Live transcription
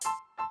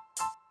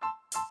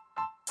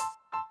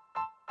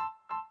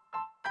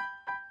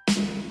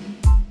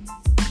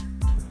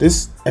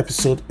This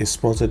episode is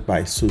sponsored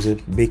by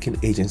Susan Bacon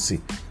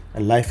Agency, a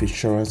life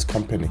insurance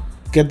company.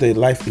 Get the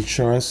life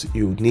insurance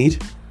you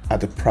need at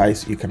the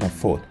price you can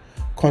afford.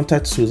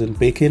 Contact Susan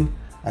Bacon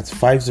at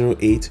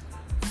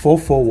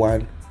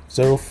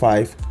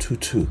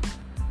 508-441-0522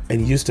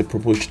 and use the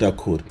promotional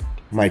code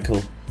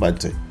Michael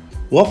Mante.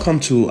 Welcome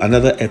to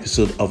another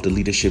episode of The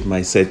Leadership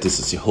Mindset. This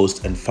is your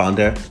host and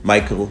founder,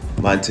 Michael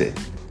Mante.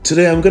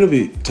 Today I'm going to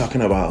be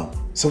talking about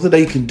something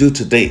that you can do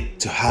today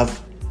to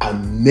have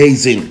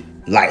amazing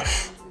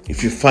life.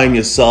 If you find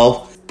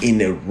yourself in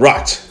a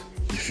rut,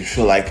 if you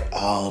feel like,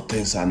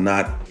 things are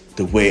not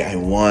the way I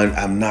want,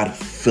 I'm not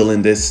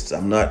feeling this,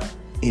 I'm not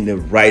in the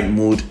right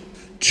mood,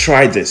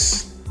 try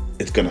this.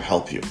 It's going to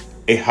help you.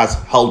 It has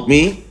helped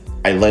me.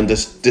 I learned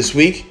this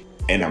week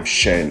and I'm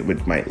sharing it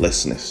with my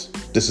listeners.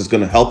 This is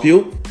going to help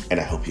you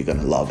and I hope you're going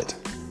to love it.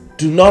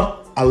 Do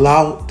not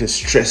allow the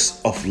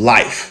stress of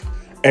life,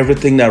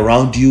 everything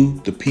around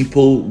you, the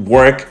people,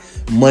 work,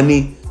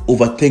 money,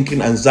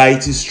 overthinking,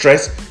 anxiety,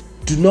 stress,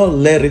 do not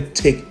let it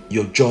take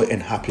your joy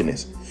and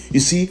happiness. You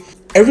see,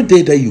 every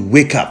day that you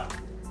wake up,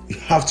 you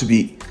have to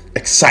be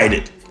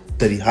excited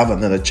that you have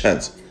another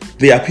chance.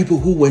 There are people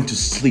who went to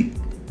sleep.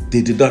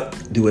 They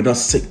were not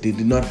sick. They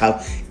did not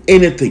have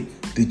anything.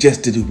 They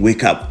just didn't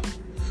wake up.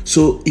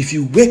 So if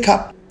you wake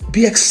up,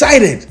 be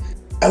excited.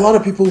 A lot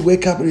of people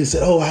wake up and they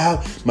say,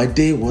 my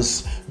day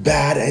was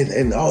bad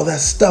and all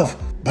that stuff.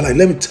 But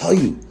let me tell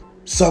you,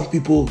 some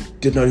people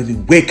did not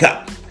even wake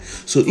up.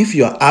 So if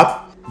you're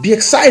up, be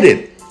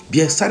excited. Be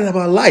excited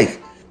about life.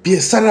 Be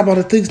excited about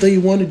the things that you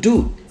want to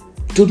do.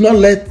 Do not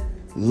let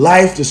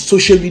life, the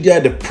social media,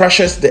 the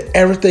pressures, the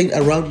everything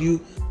around you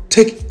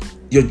take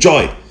your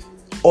joy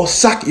or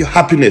suck your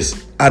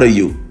happiness out of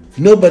you.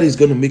 Nobody's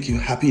going to make you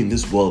happy in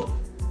this world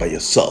by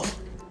yourself.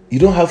 You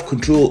don't have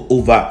control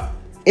over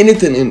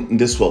anything in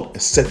this world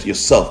except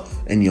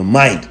yourself and your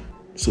mind.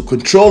 So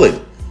control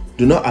it.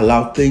 Do not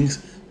allow things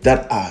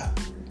that are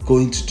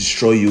going to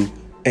destroy you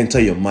enter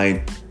your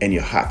mind and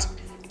your heart.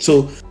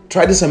 So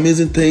try these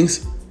amazing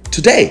things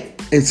today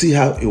and see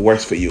how it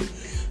works for you.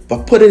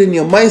 But put it in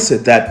your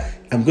mindset that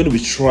I'm going to be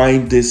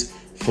trying this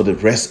for the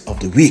rest of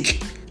the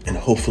week. And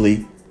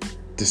hopefully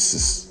this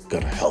is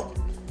going to help.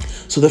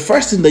 So the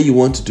first thing that you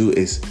want to do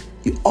is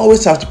you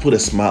always have to put a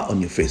smile on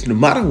your face, no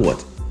matter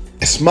what.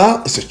 A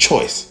smile is a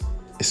choice.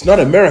 It's not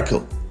a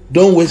miracle.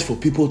 Don't wait for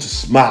people to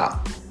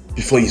smile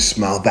before you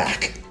smile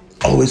back.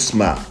 Always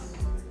smile.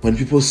 When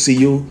people see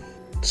you,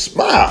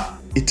 smile.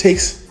 It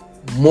takes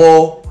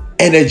more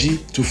energy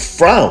to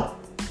frown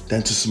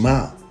than to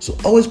smile. So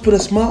always put a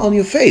smile on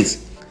your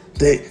face.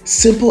 The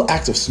simple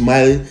act of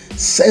smiling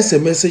sends a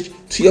message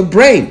to your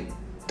brain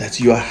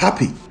that you are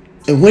happy.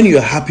 And when you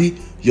are happy,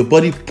 your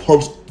body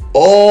pumps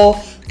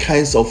all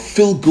kinds of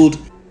feel-good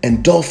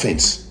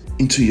endorphins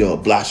into your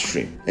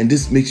bloodstream. And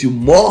this makes you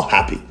more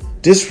happy.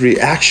 This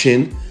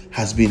reaction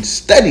has been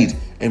studied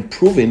and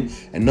proven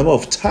a number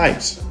of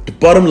times. The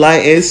bottom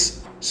line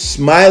is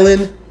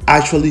smiling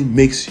actually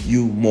makes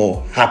you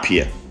more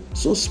happier.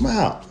 So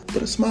smile.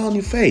 Put a smile on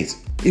your face.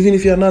 Even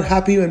if you're not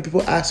happy, when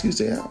people ask you,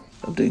 say,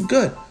 I'm doing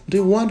good. I'm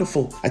doing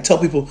wonderful. I tell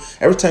people,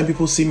 every time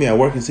people see me at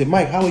work and say,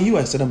 Mike, how are you?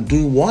 I said, I'm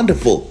doing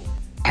wonderful.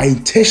 I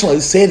intentionally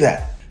say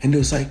that. And they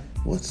was like,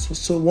 what's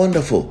so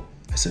wonderful?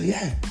 I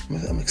said,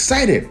 I'm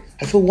excited.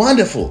 I feel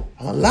wonderful.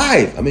 I'm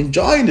alive. I'm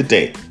enjoying the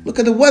day. Look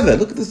at the weather.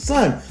 Look at the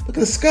sun. Look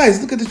at the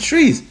skies. Look at the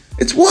trees.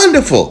 It's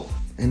wonderful.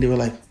 And they were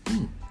like,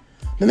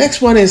 The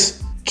next one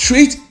is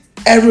treat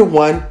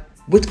everyone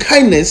with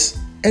kindness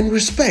and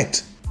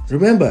respect.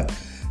 Remember,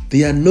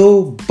 there are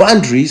no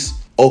boundaries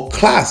or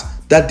class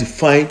that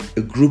define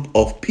a group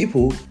of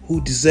people who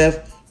deserve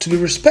to be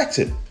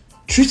respected.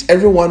 Treat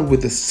everyone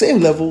with the same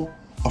level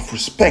of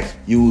respect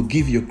you will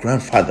give your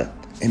grandfather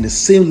and the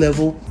same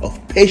level of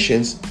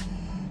patience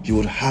you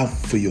would have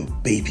for your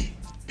baby.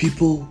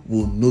 People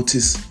will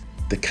notice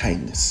the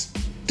kindness.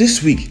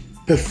 This week,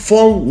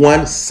 perform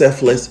one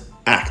selfless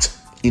act.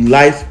 In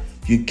life,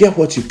 you get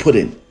what you put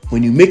in.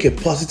 When you make a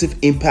positive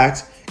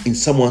impact in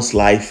someone's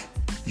life,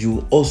 you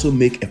will also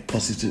make a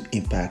positive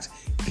impact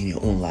in your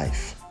own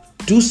life.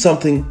 Do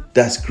something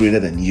that's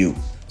greater than you.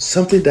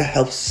 Something that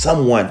helps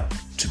someone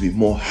to be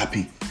more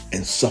happy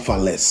and suffer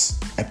less.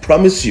 I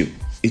promise you,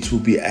 it will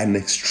be an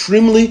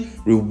extremely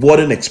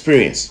rewarding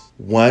experience.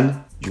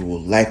 One you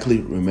will likely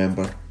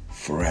remember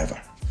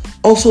forever.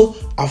 Also,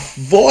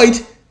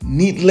 avoid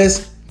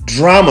needless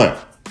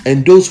drama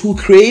and those who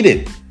create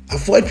it.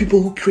 Avoid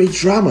people who create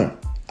drama.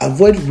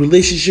 Avoid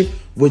relationship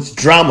with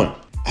drama.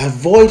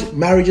 Avoid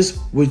marriages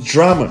with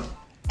drama.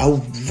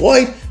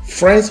 Avoid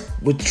friends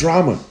with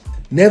drama.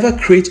 Never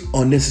create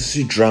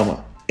unnecessary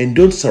drama. And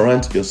don't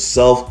surround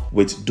yourself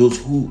with those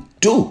who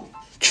do.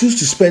 Choose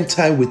to spend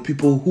time with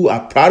people who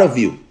are proud of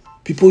you.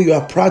 People you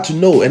are proud to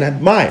know and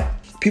admire.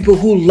 People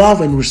who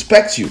love and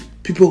respect you.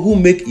 People who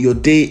make your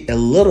day a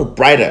little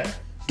brighter.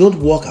 Don't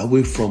walk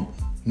away from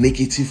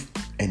negative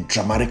and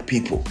dramatic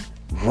people.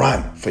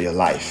 Run for your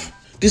life.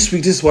 This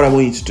week, this is what I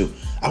want you to do.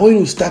 I want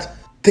you to start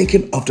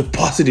thinking of the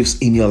positives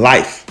in your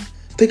life.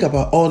 Think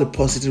about all the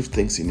positive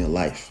things in your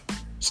life.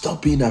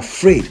 Stop being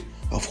afraid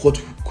of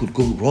what could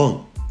go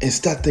wrong and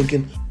start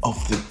thinking of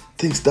the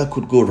things that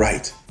could go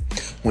right.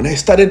 When I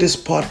started this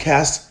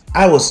podcast,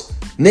 I was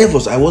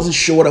nervous. I wasn't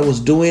sure what I was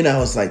doing. I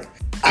was like,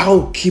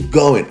 I'll keep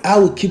going. I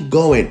will keep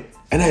going.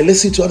 And I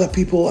listened to other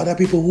people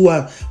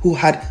who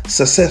had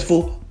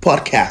successful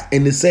podcasts,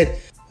 and they said,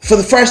 for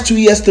the first 2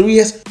 years, 3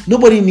 years,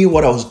 nobody knew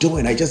what I was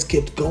doing. I just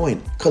kept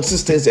going.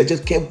 Consistency, I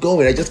just kept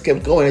going. I just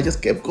kept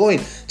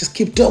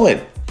keep doing.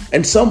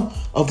 And some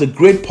of the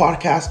great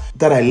podcasts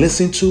that I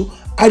listened to,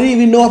 I didn't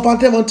even know about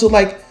them until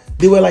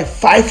they were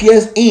 5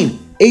 years in,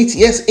 8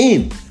 years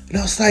in. And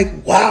I was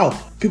like, wow,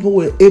 people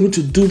were able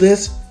to do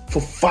this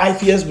for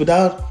 5 years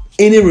without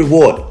any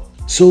reward.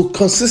 So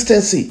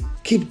consistency,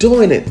 keep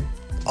doing it.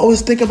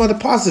 Always think about the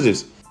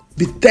positives.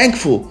 Be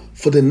thankful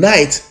for the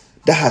night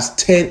that has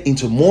turned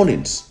into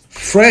mornings.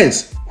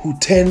 Friends who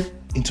turn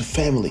into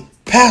family.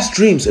 Past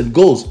dreams and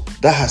goals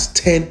that has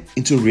turned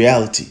into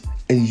reality.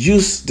 And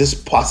use this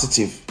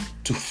positive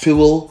to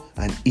fuel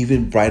an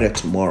even brighter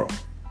tomorrow.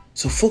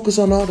 So focus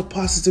on all the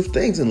positive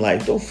things in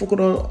life. Don't focus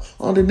on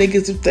all the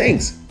negative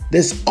things.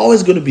 There's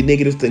always going to be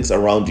negative things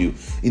around you.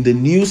 In the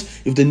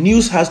news, if the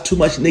news has too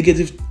much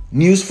negative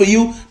news for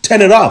you,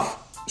 turn it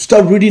off.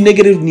 Stop reading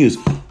negative news.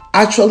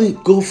 Actually,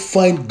 go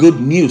find good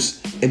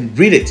news and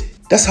read it.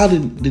 That's how the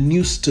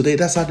news today,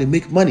 that's how they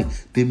make money.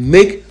 They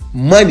make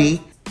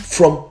money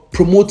from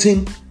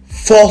promoting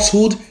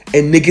falsehood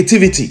and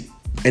negativity.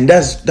 And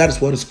that is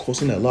what is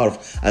causing a lot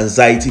of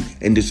anxiety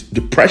and this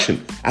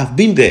depression. I've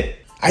been there.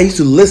 I used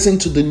to listen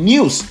to the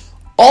news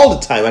all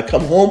the time. I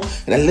come home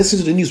and I listen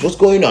to the news. What's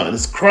going on? And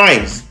it's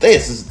crime, it's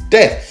this, it's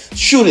death,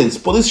 shootings,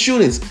 police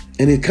shootings.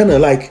 And it kind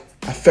of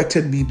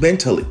affected me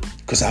mentally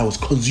because I was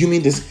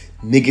consuming this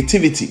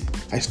negativity.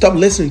 I stopped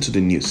listening to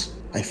the news.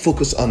 I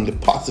focus on the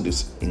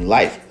positives in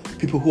life.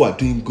 People who are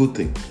doing good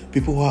things.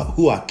 People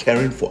who are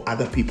caring for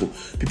other people.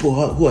 People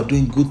who are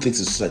doing good things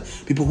in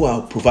society. People who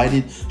are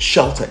providing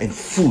shelter and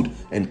food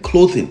and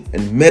clothing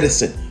and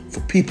medicine for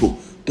people.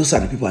 Those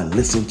are the people I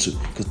listen to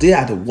because they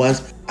are the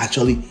ones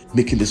actually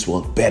making this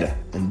world better.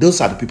 And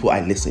those are the people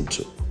I listen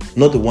to.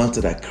 Not the ones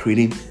that are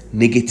creating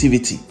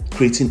negativity,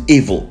 creating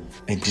evil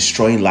and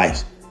destroying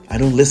lives. I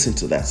don't listen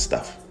to that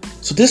stuff.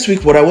 So this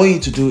week, what I want you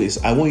to do is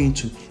I want you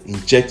to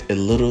inject a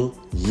little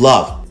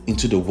love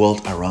into the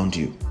world around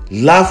you.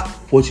 Love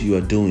what you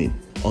are doing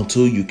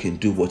until you can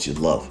do what you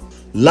love.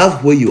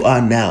 Love where you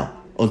are now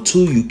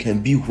until you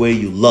can be where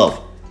you love.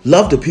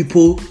 Love the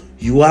people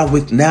you are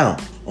with now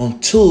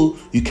until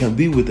you can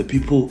be with the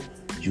people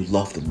you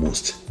love the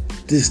most.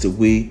 This is the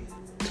way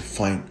to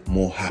find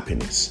more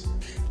happiness.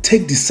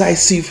 Take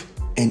decisive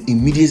and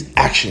immediate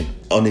action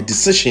on a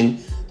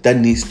decision that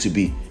needs to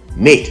be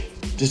made.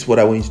 This is what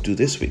I want you to do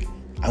this week.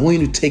 I want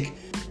you to take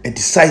a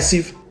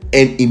decisive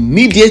and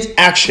immediate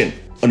action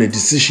on a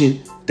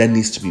decision that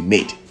needs to be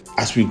made.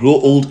 As we grow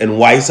old and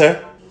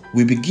wiser,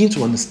 we begin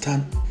to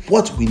understand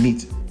what we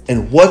need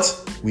and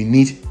what we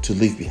need to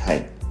leave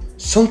behind.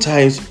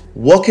 Sometimes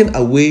walking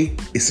away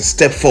is a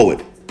step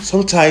forward.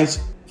 Sometimes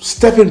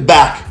stepping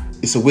back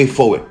is a way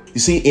forward. You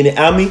see, in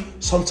the army,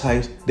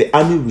 sometimes the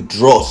army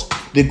withdraws.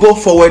 They go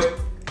forward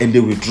and they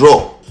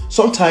withdraw.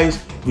 Sometimes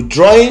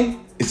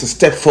withdrawing is a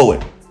step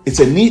forward. It's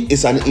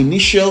an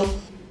initial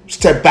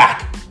step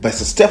back, but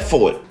it's a step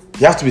forward.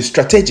 You have to be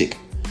strategic.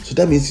 So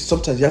that means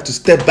sometimes you have to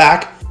step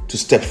back to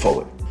step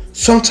forward.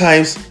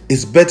 Sometimes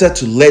it's better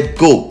to let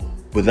go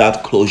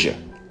without closure.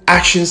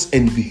 Actions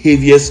and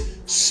behaviors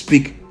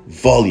speak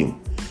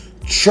volume.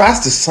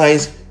 Trust the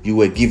signs you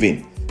were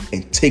given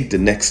and take the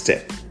next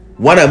step.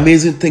 One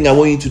amazing thing I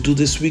want you to do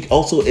this week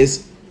also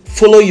is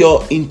follow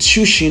your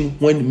intuition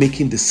when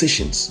making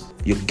decisions.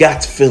 Your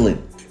gut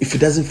feeling. If it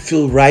doesn't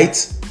feel right,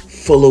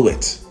 follow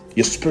it.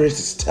 Your spirit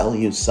is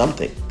telling you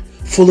something.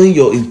 Following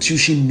your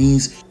intuition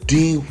means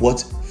doing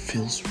what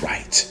feels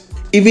right,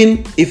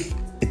 even if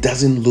it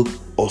doesn't look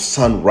or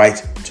sound right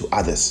to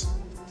others.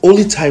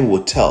 Only time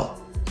will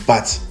tell,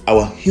 but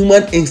our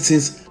human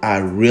instincts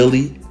are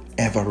rarely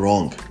ever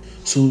wrong.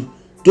 So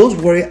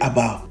don't worry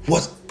about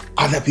what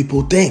other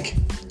people think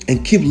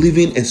and keep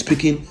living and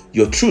speaking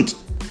your truth.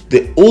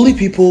 The only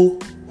people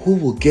who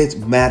will get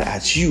mad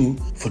at you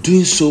for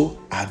doing so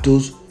are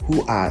those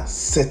who are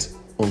set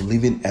on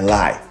living a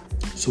lie.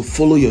 So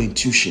follow your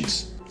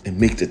intuitions and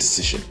make the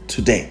decision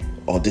today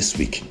or this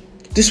week.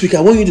 This week,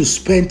 I want you to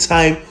spend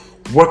time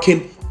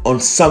working on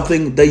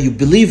something that you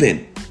believe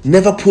in.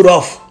 Never put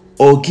off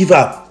or give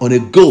up on a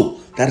goal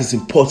that is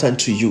important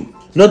to you.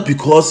 Not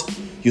because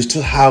you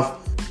still have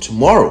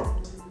tomorrow.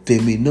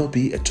 There may not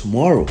be a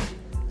tomorrow.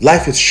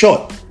 Life is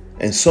short,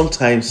 and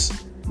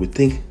sometimes we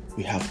think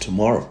we have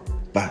tomorrow,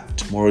 but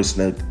tomorrow is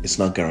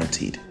not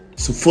guaranteed.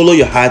 So follow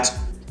your heart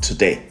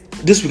today.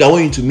 This week, I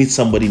want you to meet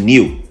somebody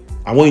new.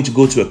 I want you to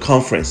go to a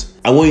conference.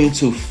 I want you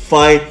to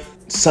find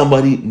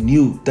somebody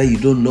new that you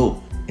don't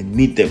know and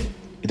meet them.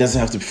 It doesn't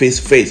have to be face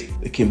to face.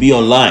 It can be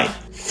online.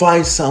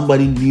 Find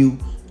somebody new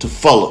to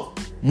follow.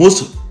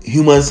 Most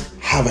humans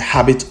have a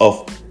habit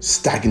of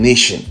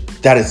stagnation.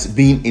 That is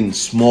being in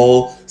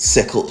small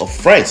circle of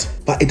friends.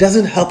 But it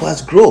doesn't help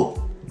us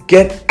grow.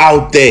 Get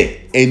out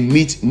there and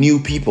meet new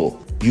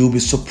people. You will be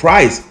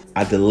surprised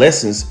at the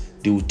lessons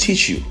they will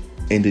teach you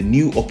and the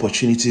new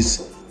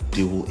opportunities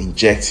they will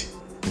inject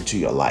into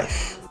your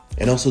life.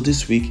 And also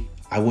this week,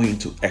 I want you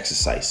to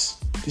exercise.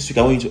 This week,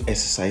 I want you to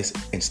exercise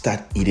and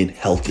start eating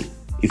healthy.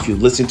 If you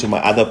listen to my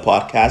other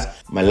podcast,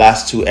 my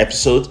last 2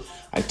 episodes,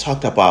 I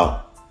talked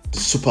about the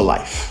super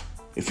life.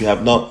 If you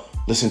have not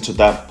listened to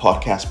that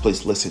podcast,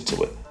 please listen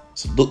to it.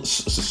 So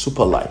it's a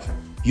super life.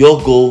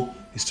 Your goal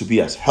is to be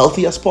as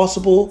healthy as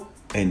possible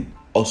and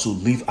also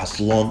live as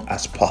long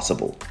as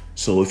possible.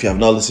 So if you have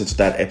not listened to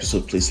that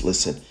episode, please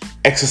listen.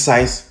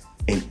 Exercise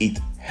and eat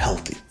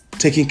healthy.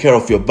 Taking care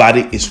of your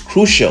body is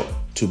crucial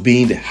to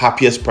being the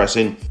happiest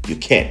person you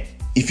can.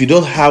 If you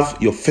don't have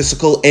your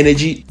physical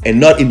energy and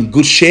not in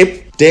good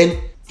shape, then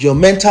your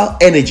mental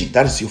energy,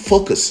 that is your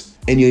focus,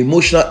 and your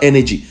emotional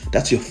energy,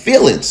 that's your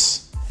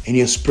feelings, and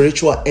your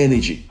spiritual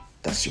energy,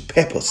 that's your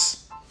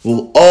purpose,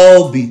 will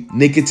all be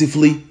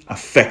negatively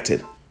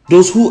affected.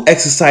 Those who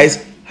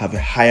exercise have a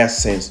higher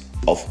sense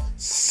of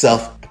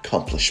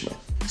self-accomplishment.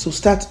 So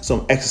start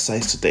some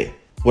exercise today.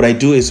 What I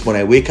do is when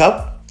I wake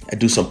up, I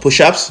do some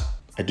push-ups,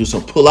 I do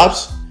some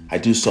pull-ups, I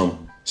do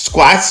some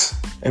squats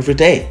every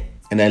day.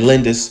 And I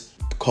learned this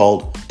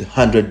called the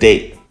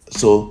 100-day.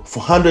 So for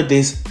 100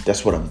 days,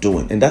 that's what I'm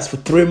doing. And that's for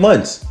 3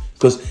 months.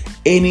 Because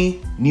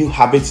any new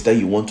habits that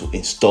you want to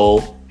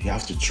install, you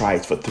have to try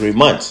it for 3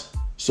 months.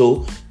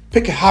 So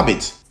pick a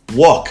habit,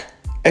 walk,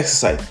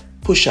 exercise,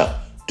 push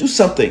up, do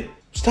something.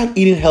 Start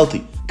eating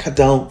healthy. Cut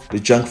down the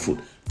junk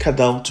food. Cut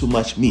down too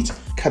much meat.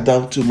 Cut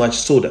down too much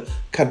soda.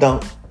 Cut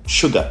down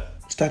sugar.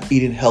 Start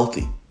eating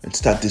healthy and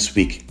start this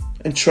week.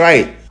 And try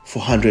it for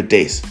 100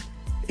 days.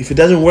 If it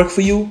doesn't work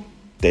for you,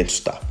 then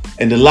stop.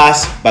 And the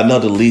last but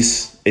not the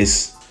least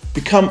is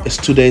become a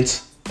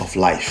student of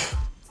life.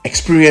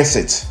 Experience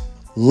it,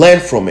 learn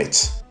from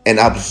it, and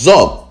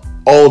absorb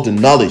all the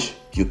knowledge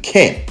you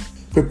can.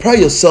 Prepare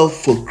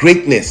yourself for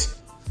greatness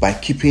by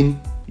keeping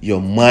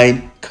your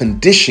mind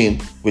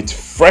conditioned with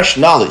fresh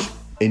knowledge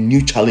and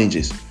new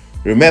challenges.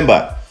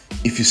 Remember,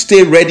 if you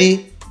stay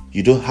ready,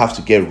 you don't have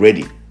to get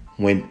ready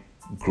when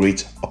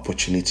great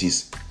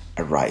opportunities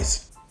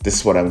arise. This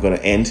is what I'm going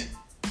to end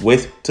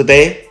with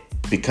today.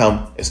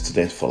 Become a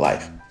student for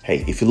life.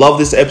 Hey, if you love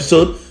this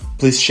episode,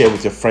 please share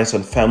with your friends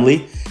and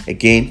family.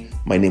 Again,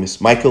 my name is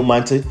Michael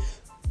Mante.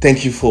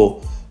 Thank you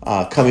for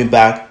coming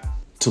back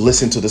to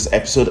listen to this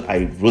episode.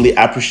 I really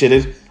appreciate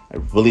it. I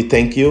really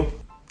thank you.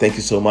 Thank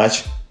you so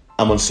much.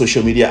 I'm on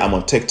social media. I'm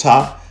on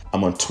TikTok.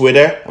 I'm on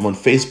Twitter. I'm on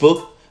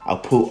Facebook. I'll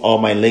put all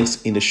my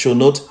links in the show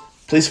notes.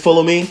 Please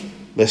follow me.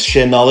 Let's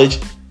share knowledge.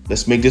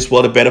 Let's make this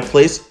world a better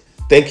place.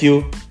 Thank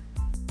you.